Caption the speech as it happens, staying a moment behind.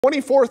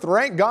24th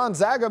ranked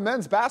Gonzaga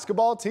men's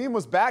basketball team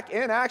was back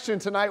in action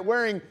tonight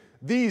wearing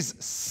these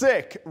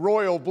sick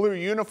royal blue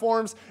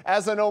uniforms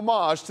as an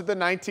homage to the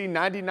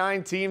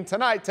 1999 team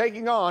tonight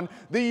taking on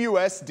the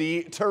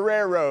USD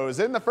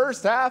Toreros. In the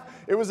first half,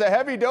 it was a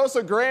heavy dose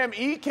of Graham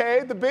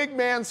EK. The big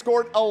man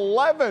scored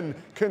 11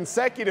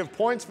 consecutive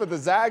points for the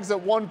Zags. At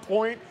one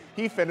point,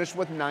 he finished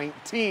with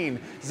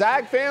 19.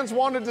 Zag fans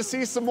wanted to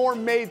see some more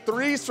made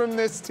threes from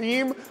this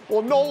team.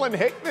 Well, Nolan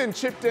Hickman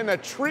chipped in a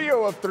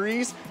trio of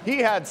threes. He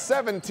had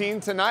 17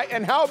 tonight.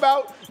 And how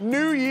about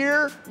new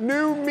year,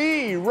 new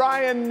me,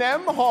 Ryan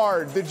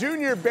Nembhard? The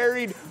junior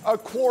buried a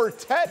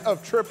quartet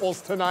of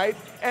triples tonight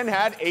and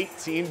had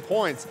 18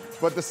 points.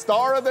 But the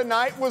star of the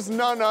night was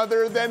none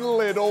other than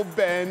little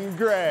Ben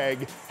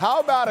Gregg. How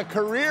about a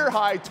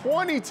career-high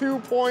 22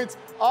 points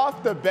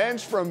off the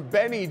bench from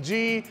Benny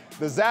G?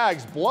 The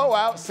Zags blow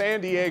out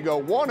San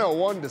Diego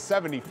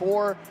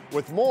 101-74.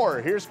 With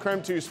more, here's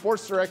KREM 2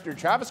 Sports Director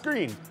Travis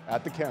Green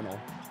at the Kennel.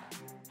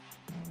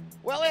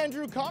 Well,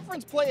 Andrew,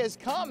 conference play has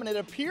come, and it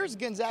appears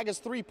Gonzaga's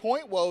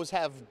three-point woes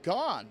have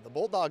gone. The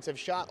Bulldogs have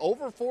shot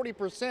over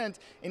 40%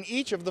 in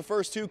each of the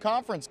first two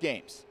conference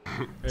games.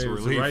 It's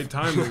the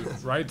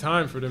right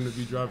time for them to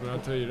be dropping, I'll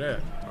tell you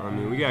that. I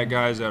mean, we got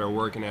guys that are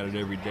working at it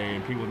every day,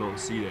 and people don't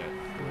see that.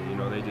 You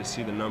know, they just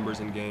see the numbers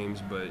in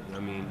games, but, I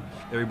mean,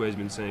 everybody's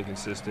been staying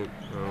consistent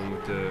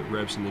with the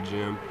reps in the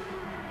gym.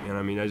 And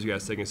I mean, I just got to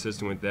stay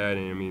consistent with that,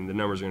 and I mean, the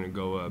numbers are going to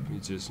go up.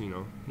 It's just, you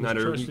know, not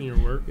trusting your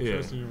work. Yeah.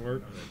 Trusting your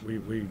work.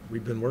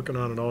 We've been working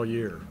on it all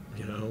year.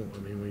 You know, I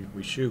mean,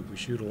 we shoot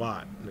a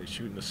lot. They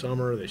shoot in the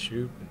summer. They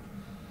shoot.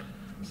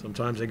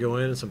 Sometimes they go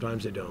in, and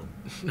sometimes they don't.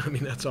 I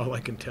mean, that's all I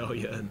can tell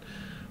you. And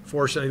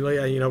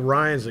fortunately, you know,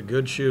 Ryan's a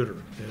good shooter,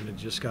 and it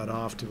just got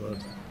off to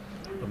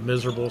a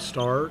miserable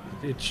start.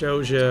 It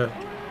shows you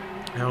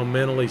how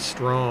mentally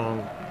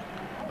strong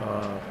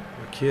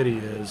kid he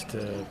is.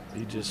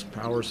 He just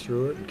powers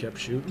through it and kept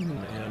shooting,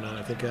 and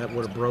I think that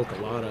would have broke a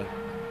lot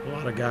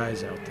of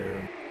guys out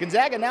there.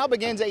 Gonzaga now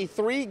begins a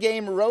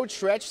three-game road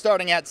stretch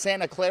starting at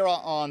Santa Clara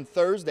on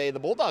Thursday. The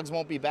Bulldogs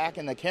won't be back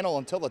in the Kennel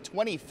until the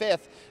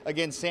 25th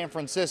against San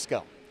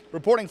Francisco.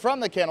 Reporting from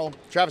the Kennel,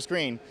 Travis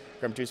Green,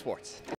 KREM 2 Sports.